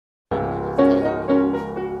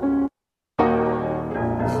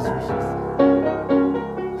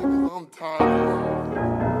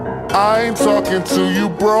I ain't talking to you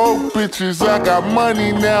broke bitches, I got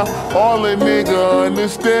money now. All a nigga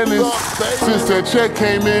understand is since that check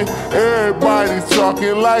came in, everybody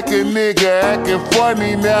talking like a nigga, acting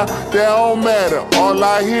funny now. That don't matter, all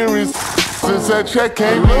I hear is since that check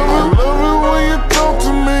came in. I love it when you talk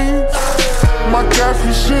to me. My cash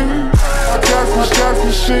machine, my cash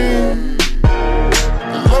machine. I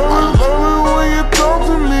love it when you talk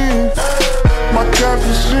to me. My cash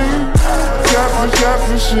machine, cash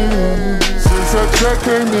machine. Since that check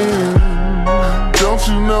came in, don't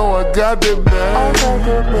you know I got that bag?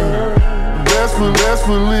 Best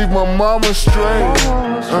believe my mama straight.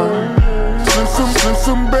 Send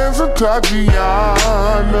some bands of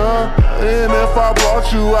Tatiana, and if I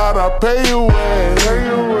brought you out, I'd pay you away.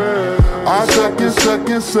 Our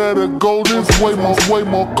second set of goldens, way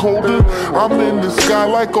more colder. I'm in the sky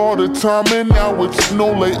like all the time, and now it's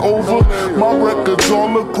no layover. My records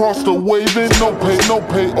all across the waving, no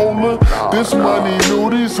payola. This money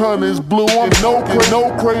new, these honeys blue, I'm no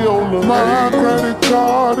Crayola. My credit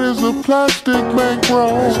card is a plastic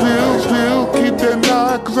bankroll. Still keep that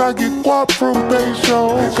 9, cause I get guap from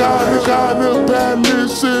Bayshore. Got a bad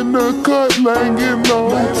list in the cut, laying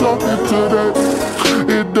low. Talking to that,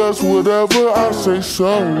 it does whatever I say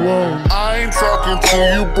so. I ain't talking to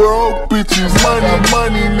you broke bitches,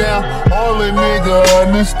 money now. All a nigga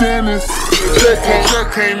understand is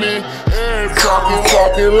check came in,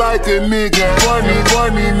 talking like a nigga.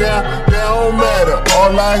 Money now, that don't matter.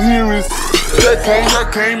 All I hear is check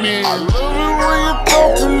came in. I love it when you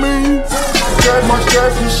talk to me. My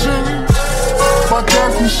cash machine, my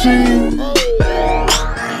cash machine.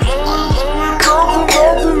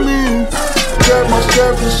 Talk to me. My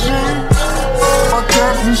cash machine, my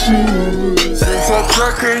cash machine. Since I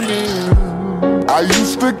check came in, I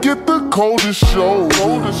used to get the coldest show.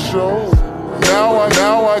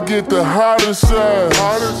 Now I get the hottest side.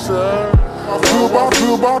 I feel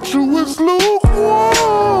about you is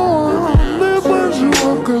lukewarm. It burns you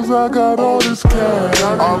up cause I got all this cash.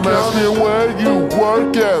 I'm asking where you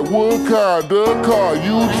work at, what kind of car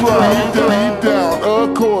you drive. Beat down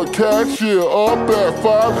Accord, cashier up at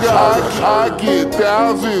 5 Guys. I get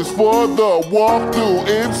thousands for the walkthrough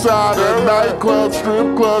inside a nightclub,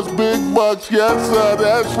 strip clubs, big bucks, yes sir,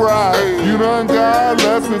 that's right. You done got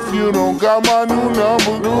left if you don't got my new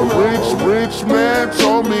number. Rich man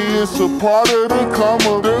told me it's a part of the come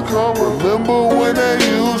up. Remember when they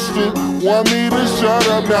used to want me to shut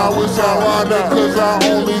up? Now it's ironic cause I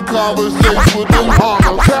only conversate with them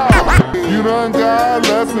hunters. You done got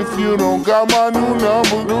left if you don't got my new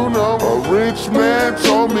number. A rich man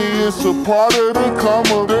told me it's a part of the come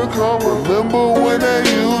up. Remember when they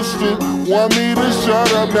used to want me to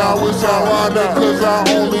shut up? Now it's ironic cause I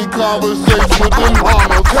only conversate with them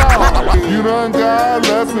hunters. You done got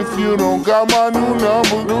left if you don't got my new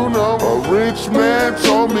number. A rich man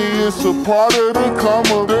told me it's a part of the come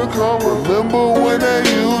up. Remember when they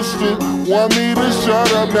used to want me to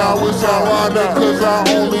shut up? Now it's ironic cause I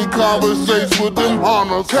only conversate with them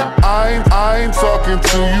hunters. I ain't talking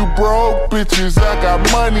to you broke bitches, I got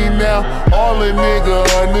money now. All a nigga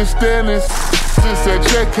understand is since that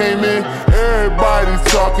check came in, everybody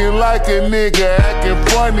talking like a nigga, acting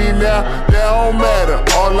funny now. That don't matter,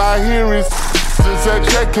 all I hear is since that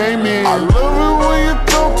check came in. I love it when you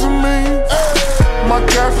talk to me. My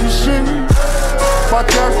cash machine, my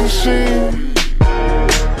cash machine.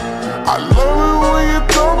 I love it when you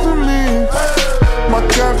talk to me. My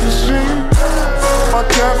cash machine, my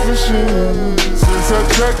cash machine. Since that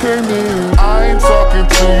check came in, I ain't talking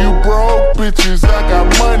to you broke bitches, I got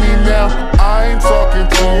money now. I ain't talking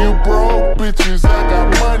to you broke bitches, I got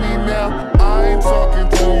money.